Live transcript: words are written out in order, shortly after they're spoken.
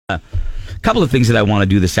couple of things that I want to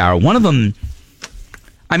do this hour. One of them,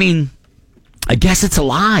 I mean, I guess it's a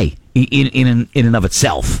lie in and of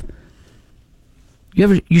itself. You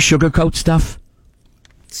sugarcoat stuff?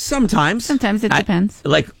 Sometimes. Sometimes it depends.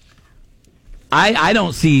 I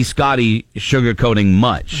don't see Scotty sugarcoating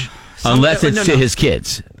much unless it's to his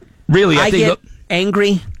kids. Really, I get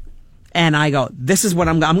angry and I go, this is what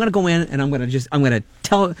I'm going to go in and I'm going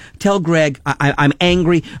to tell Greg I'm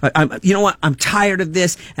angry. You know what? I'm tired of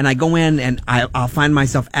this. And I go in and I'll find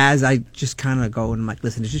myself as I just kind of go and I'm like,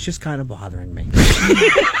 listen, this is just kind of bothering me.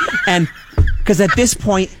 And because at this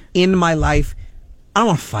point in my life, I don't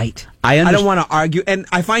want to fight. I don't want to argue, and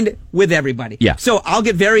I find it with everybody. Yeah. So I'll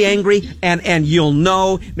get very angry, and you'll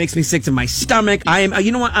know, it makes me sick to my stomach.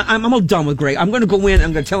 You know what? I'm all done with Greg. I'm going to go in.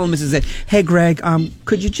 I'm going to tell him, Mrs. Hey, Greg,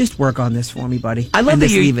 could you just work on this for me, buddy? I love that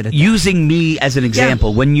you're using me as an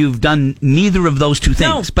example when you've done neither of those two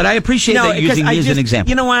things. But I appreciate that you're using me as an example.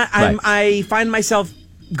 You know what? I find myself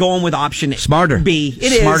going with option smarter. B.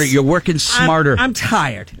 Smarter. You're working smarter. I'm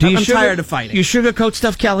tired. I'm tired of fighting. You sugarcoat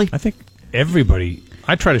stuff, Kelly? I think everybody.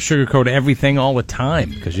 I try to sugarcoat everything all the time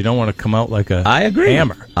because you don't want to come out like a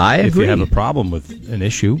hammer. I agree. If you have a problem with an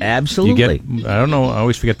issue, absolutely. I don't know. I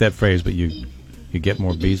always forget that phrase, but you get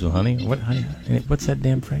more bees with honey. What's that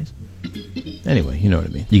damn phrase? Anyway, you know what I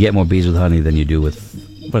mean. You get more bees with honey than you do with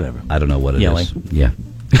whatever. I don't know what it Yelling. is. Yeah.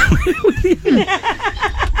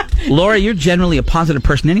 Laura, you're generally a positive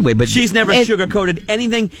person anyway, but she's never sugarcoated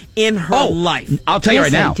anything in her life. I'll tell you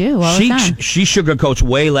right now. I do all the time. She sugarcoats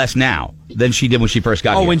way less now than she did when she first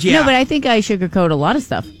got here. No, but I think I sugarcoat a lot of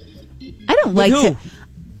stuff. I don't like to.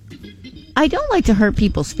 I don't like to hurt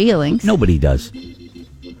people's feelings. Nobody does.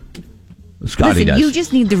 Scotty does. You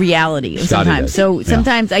just need the reality sometimes. Does. So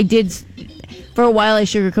sometimes I did. For a while, I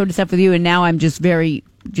sugarcoated stuff with you, and now I'm just very.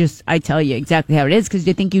 I tell you exactly how it is because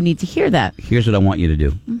I think you need to hear that. Here's what I want you to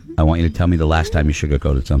do. Mm-hmm. I want you to tell me the last time you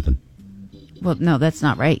sugarcoated something. Well, no, that's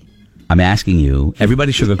not right. I'm asking you.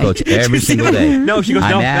 Everybody sugarcoats every single day. No, she goes,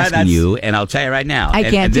 I'm asking you, and I'll tell you right now. I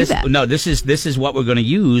can't do that. No, this is what we're going to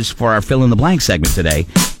use for our fill in the blank segment today.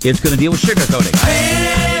 It's going to deal with sugarcoating.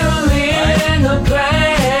 Fill in the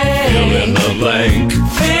blank. Fill in the blank. You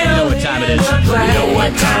know what time it is. You know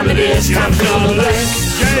what time it is. Time to fill in the blank.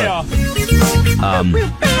 Yeah.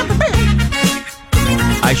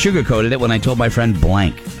 I sugarcoated it when I told my friend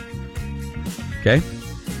blank. Okay?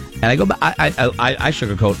 And I go back. I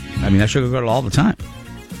sugarcoat. I sugarcoat it all the time.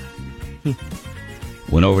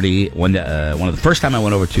 Went over to one of the first time I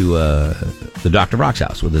went over to the Dr. Rock's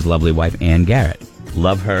house with his lovely wife Ann Garrett.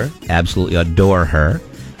 Love her, absolutely adore her,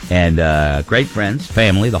 and great friends,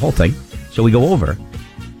 family, the whole thing. So we go over.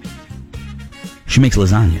 She makes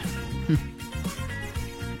lasagna.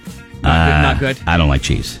 Not good. I don't like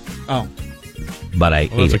cheese. Oh. But I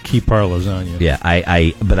ate it's it. a key part of lasagna. Yeah,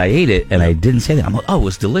 but I ate it, and I didn't say that. I'm like, it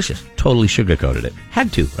was delicious. Totally sugarcoated it.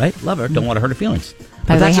 Had to, right? Love her. Don't want to hurt her feelings.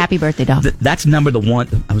 By the way, happy birthday, Doc. That's number one.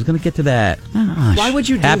 I was going to get to that. Oh. Why would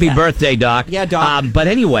you do happy that? Birthday, Doc. Yeah, Doc. But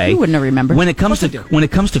anyway, you wouldn't have remembered. When it comes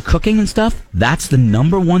to cooking and stuff, that's the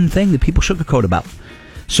number one thing that people sugarcoat about.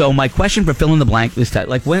 So my question for fill in the blank this time,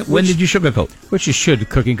 when did you sugarcoat? Which you should,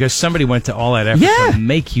 cooking, because somebody went to all that effort to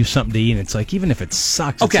make you something to eat. And it's like, even if it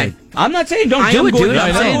sucks. Okay. It's like, I'm not saying don't do it, dude.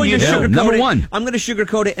 I'm saying number one. I'm going to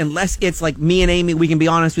sugarcoat it unless it's like me and Amy, we can be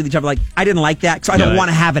honest with each other. Like, I didn't like that, so I don't want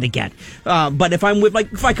to have it again. But if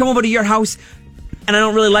if I come over to your house and I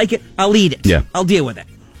don't really like it, I'll eat it. Yeah. I'll deal with it.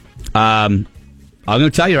 I'm going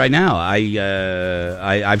to tell you right now,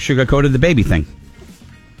 I've sugarcoated the baby thing.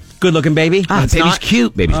 Good looking baby. Baby's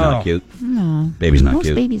cute. Baby's not cute. No. Baby's not Most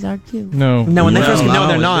cute. babies are cute. No, when they first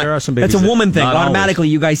they're not. There are some babies That's a woman thing. not Automatically,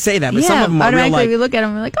 you guys say that, but some of them are real automatically like. we look at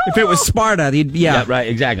them, we're like, oh. If it was Sparta, Yeah, right,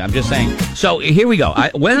 exactly. I'm just saying. So here we go.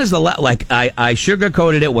 When is I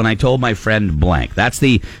sugarcoated it when I told my friend blank. That's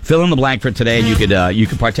the fill in the blank for today. And you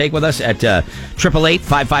could partake with us at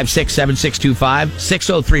 888-556-7625,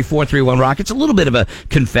 603-431 Rock. It's a little bit of a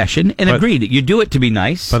confession, and agreed. You do it to be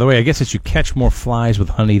nice. By the way, I guess it's you catch more flies with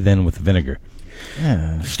honey than with vinegar.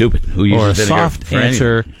 Yeah. Stupid. Who uses or a vinegar soft for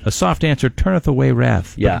answer? anything? A soft answer turneth away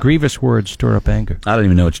wrath. Yeah. But grievous words stir up anger. I don't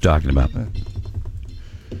even know what you're talking about.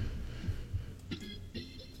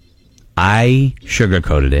 I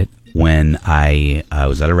sugarcoated it when I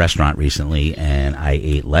was at a restaurant recently and I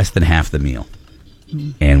ate less than half the meal.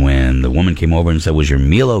 And when the woman came over and said, "Was your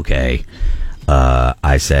meal okay?"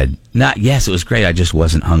 I said, yes, it was great. I just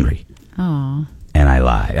wasn't hungry. Aw. And I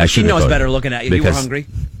lied. She knows better looking at you. You were hungry.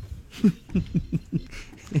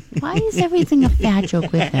 Why is everything a fat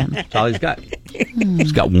joke with him? That's all he's got.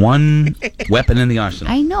 He's got one weapon in the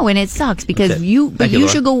arsenal. I know, and it sucks because That's it. you Thank you,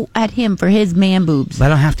 Laura. should go at him for his man boobs. But I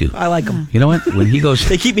don't have to. I like them. You know what? When he goes,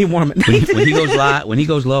 They keep me warm at when, night. when he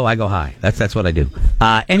goes low, I go high. That's what I do.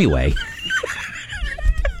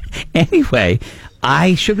 Anyway,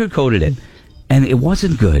 I sugarcoated it, and it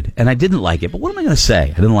wasn't good, and I didn't like it. But what am I going to say?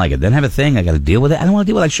 I didn't like it. Then have a thing. I got to deal with it. I don't want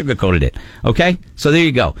to deal with it. I sugarcoated it. Okay, so there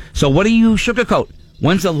you go. So what do you sugarcoat?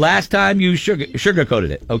 When's the last time you sugarcoated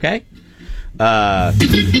it? Okay.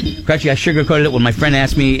 Crutchy, I sugarcoated it when my friend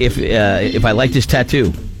asked me if I liked his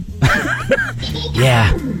tattoo.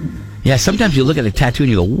 Yeah. Sometimes you look at a tattoo and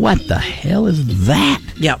you go, "What the hell is that?"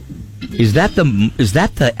 Yep. Is that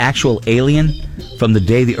the actual alien from the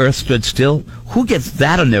day the Earth stood still? Who gets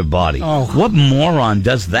that on their body? Oh. What moron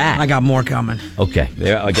does that? I got more coming. Okay,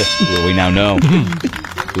 there. I guess we now know.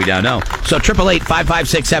 We now know. So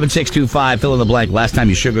 888-556-7625. Fill in the blank. Last time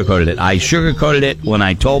you sugarcoated it. I sugarcoated it when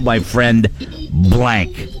I told my friend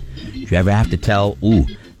blank. Do you ever have to tell? Do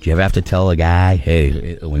you ever have to tell a guy,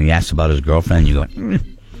 hey, when he asks about his girlfriend, you go,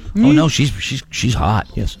 oh no, she's hot.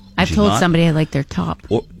 Yes, I've she's told hot. somebody I like their top.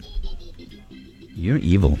 Or, you're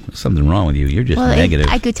evil. There's something wrong with you. You're just Well, negative.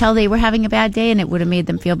 I could tell they were having a bad day, and it would have made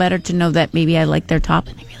them feel better to know that maybe I liked their top,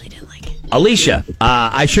 and they really didn't like it. Alicia,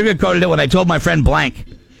 I sugarcoated it when I told my friend blank.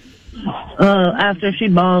 After she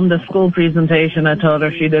bombed the school presentation, I told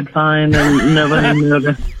her she did fine and nobody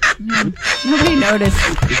noticed. Nobody noticed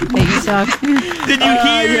that you suck. Did you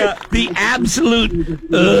hear the absolute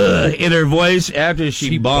in her voice after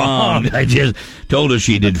she bombed? I just told her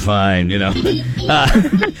she did fine, you know.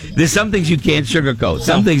 There's some things you can't sugarcoat.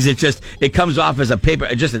 Some things it comes off as a paper,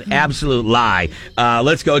 just an absolute lie.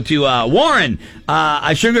 Let's go to Warren.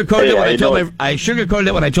 I sugarcoated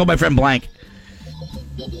it when I told my friend blank.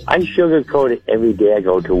 I sugarcoat it every day I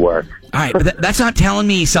go to work. All right, but that's not telling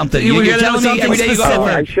me something. You're telling me every day you go to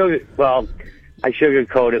work. I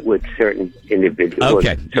sugarcoat it with certain individuals.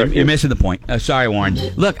 Okay, you're missing the point. Sorry, Warren.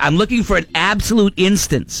 Look, I'm looking for an absolute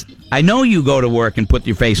instance. I know you go to work and put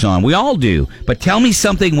your face on. We all do. But tell me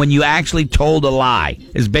something when you actually told a lie,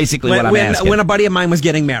 is basically what I'm asking. When a buddy of mine was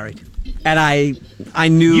getting married, and I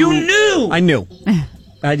knew. You knew? I knew.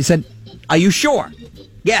 I just said, "Are you sure?"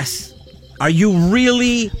 Yes. Are you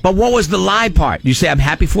really? But what was the lie part? You say, I'm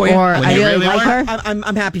happy for you? Or When I you really like weren't? her?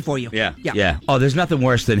 I'm happy for you. Yeah. Oh, there's nothing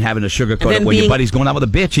worse than having to sugarcoat And it then when your being- buddy's going out with a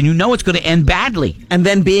bitch and you know it's going to end badly. And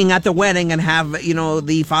then being at the wedding and have,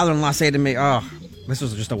 the father-in-law say to me, "Oh, this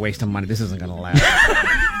was just a waste of money. This isn't going to last."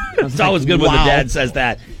 It's always good when the dad says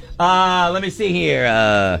that. Let me see here.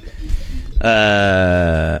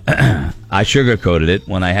 I sugarcoated it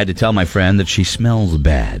when I had to tell my friend that she smells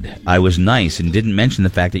bad. I was nice and didn't mention the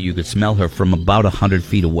fact that you could smell her from about 100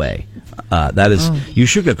 feet away. You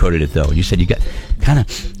sugarcoated it though. You said you got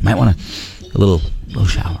might want a little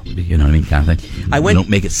shower, you know what I mean, kind of thing. Don't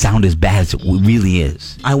make it sound as bad as it really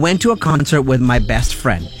is. I went to a concert with my best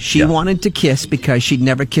friend. She wanted to kiss because she'd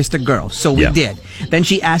never kissed a girl, so we did. Then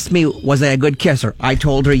she asked me, was I a good kisser? I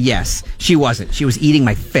told her yes. She wasn't. She was eating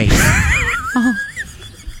my face.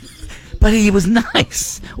 But he was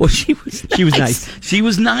nice. Well, she was nice. She was nice. She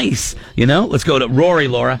was nice. You know? Let's go to Rory,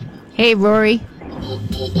 Laura. Hey, Rory,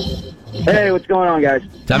 Hey, what's going on, guys?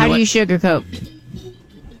 Tell how me do what. you sugarcoat?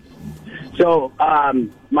 So,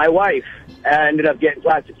 my wife ended up getting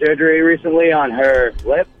plastic surgery recently on her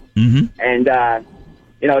lip. Mm-hmm. And,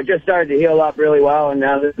 it just started to heal up really well, and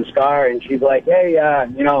now there's a scar, and she's like, hey,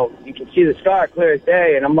 you can see the scar clear as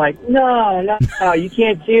day. And I'm like, no, you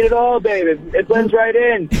can't see it at all, babe. It blends right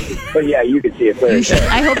in. But, yeah, you can see it clear as day.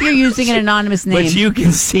 I hope you're using an anonymous name. But you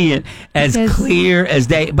can see it as Because- clear as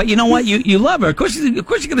day. But you know what? You love her. Of course you're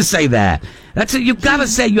going to say that. You've got to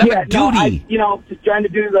say you have a duty. Just trying to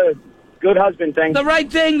do the good husband thing. The right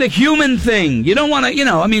thing, the human thing. You don't want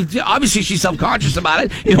to, obviously she's self-conscious about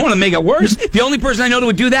it. You don't want to make it worse. The only person I know that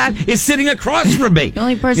would do that is sitting across from me. The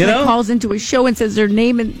only person that calls into a show and says their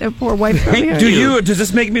name and their poor wife. Does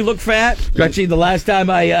this make me look fat? Gretchen, the last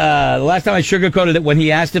time I sugarcoated it when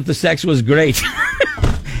he asked if the sex was great.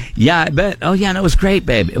 Yeah, I bet. Oh, yeah, no, it was great,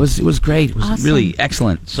 babe. It was great. It was Awesome. really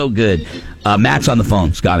excellent. So good. Matt's on the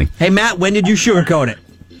phone. Scotty. Hey, Matt, when did you sugarcoat it?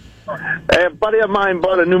 A buddy of mine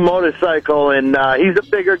bought a new motorcycle, and he's a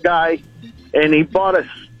bigger guy, and he bought a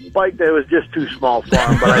bike that was just too small for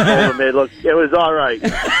him, but I told him it was all right.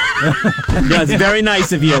 Yeah, it's very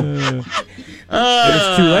nice of you.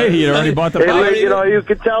 It's too late. He had already bought the bike. You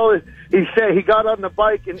could tell he got on the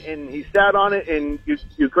bike and he sat on it, and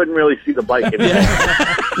you couldn't really see the bike anymore.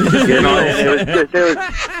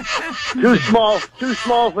 It was too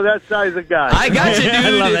small for that size of guy. I got you,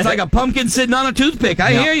 dude. It's like a pumpkin sitting on a toothpick.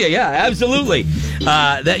 I hear you. Yeah, absolutely.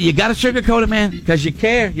 That you got to sugarcoat it, man, because you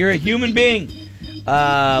care. You're a human being.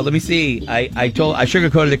 Let me see. I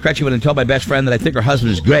sugarcoated it, Cretchy, when I told my best friend that I think her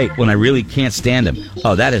husband is great when I really can't stand him.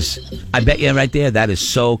 Oh, I bet you right there, that is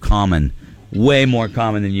so common. Way more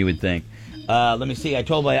common than you would think. Let me see. I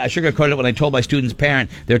sugarcoated it when I told my student's parent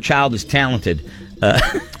their child is talented.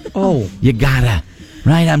 You gotta.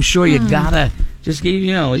 Right? I'm sure you gotta. Just,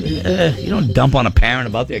 you don't dump on a parent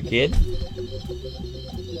about their kid.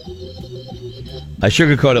 I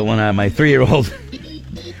sugarcoat it when my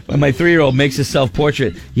 3-year-old makes a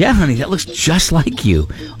self-portrait. Yeah, honey, that looks just like you.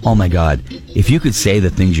 Oh my God! If you could say the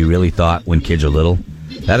things you really thought when kids are little,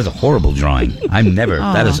 that is a horrible drawing. I'm never.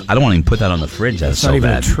 That is. I don't want to even put that on the fridge. That's so not even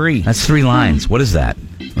bad. a tree. That's 3 lines. What is that?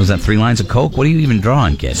 Was that 3 lines of Coke? What are you even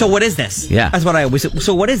drawing, kid? So what is this? Yeah. That's what I always.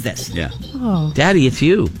 So what is this? Yeah. Oh. Daddy, it's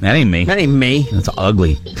you. That ain't me. That ain't me. That's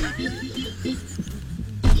ugly.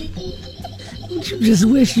 You just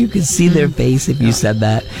wish you could see their face if you said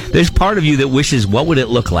that. There's part of you that wishes, what would it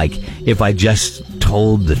look like if I just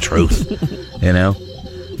told the truth? You know?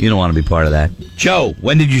 You don't want to be part of that. Joe,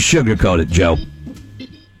 when did you sugarcoat it, Joe?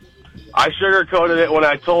 I sugarcoated it when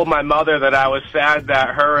I told my mother that I was sad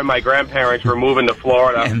that her and my grandparents were moving to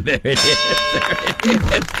Florida. And there it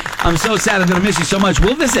is. I'm so sad. I'm going to miss you so much.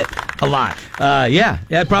 We'll visit a lot. Yeah,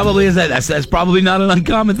 it probably is that. That's probably not an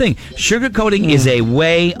uncommon thing. Sugarcoating is a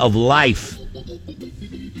way of life.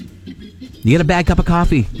 You get a bad cup of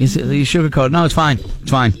coffee. You sugarcoat it. No, it's fine.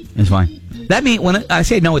 It's fine. It's fine. That means when I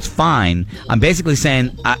say no, it's fine, I'm basically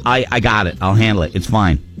saying I got it. I'll handle it. It's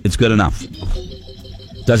fine. It's good enough.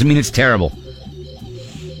 Doesn't mean it's terrible.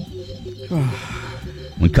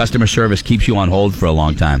 When customer service keeps you on hold for a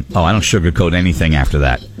long time, I don't sugarcoat anything after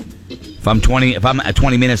that. If I'm at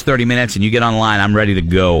 20 minutes, 30 minutes, and you get online, I'm ready to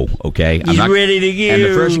go. Okay, I'm ready to go. And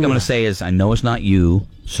the first thing I'm going to say is, I know it's not you,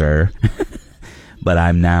 sir, but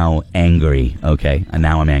I'm now angry. Okay, and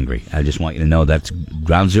now I'm angry. I just want you to know that's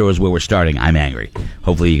ground zero is where we're starting. I'm angry.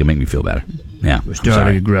 Hopefully, you can make me feel better. Yeah, we're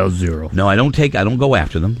starting at ground zero. No, I don't go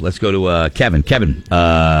after them. Let's go to Kevin. Kevin,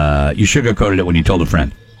 you sugarcoated it when you told a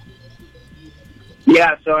friend.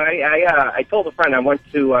 Yeah, so I told a friend I went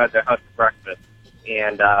to their house for breakfast,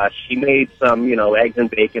 and she made some, eggs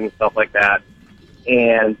and bacon and stuff like that.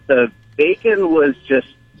 And the bacon was just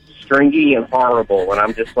stringy and horrible, and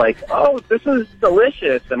I'm just like, oh, this is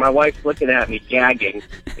delicious. And my wife's looking at me gagging,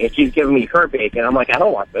 and she's giving me her bacon. I'm like, I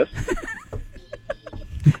don't want this.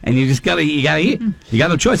 And you gotta eat. You got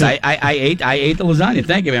no choice. I ate the lasagna.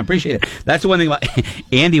 Thank you, man. Appreciate it. That's the one thing about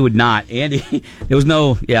Andy would not. Andy, there was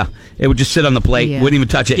no. Yeah, it would just sit on the plate. Yeah. Wouldn't even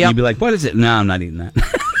touch it. Yep. And you'd be like, "What is it?" No, I'm not eating that.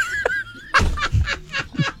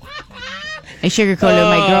 I sugarcoated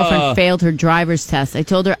when my girlfriend failed her driver's test. I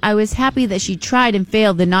told her I was happy that she tried and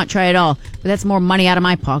failed than not try at all. But that's more money out of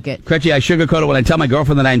my pocket. Cretchy, I sugarcoat it when I tell my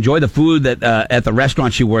girlfriend that I enjoy the food that at the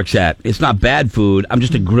restaurant she works at. It's not bad food. I'm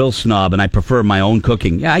just a grill snob, and I prefer my own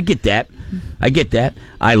cooking. Yeah, I get that. I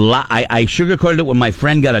sugarcoated it when my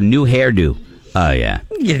friend got a new hairdo. Oh, yeah.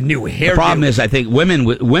 You get a new hairdo. The problem is, I think women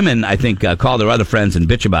call their other friends and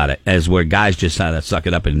bitch about it, as where guys just suck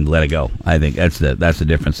it up and let it go. I think that's the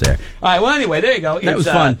difference there. All right. Well, anyway, there you go. That was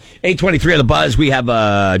fun. 8:23 on the Buzz. We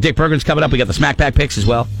have Dick Perkins coming up. We got the Smack Pack picks as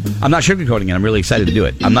well. I'm not sugarcoating it. I'm really excited to do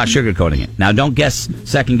it. I'm not sugarcoating it. Now, don't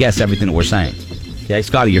second guess everything that we're saying. Okay,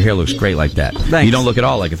 Scotty, your hair looks great like that. Thanks. You don't look at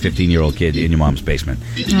all like a 15-year-old kid in your mom's basement.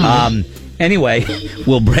 Anyway,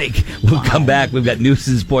 we'll break. We'll come back. We've got news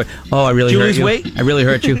and sport. Oh, I really Julie's hurt you. weight? I really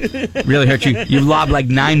hurt you. Really hurt you. You've lobbed like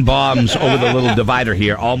 9 bombs over the little divider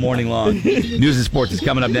here all morning long. News and sports is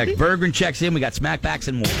coming up next. Berggren checks in. We got smackbacks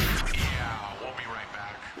and more.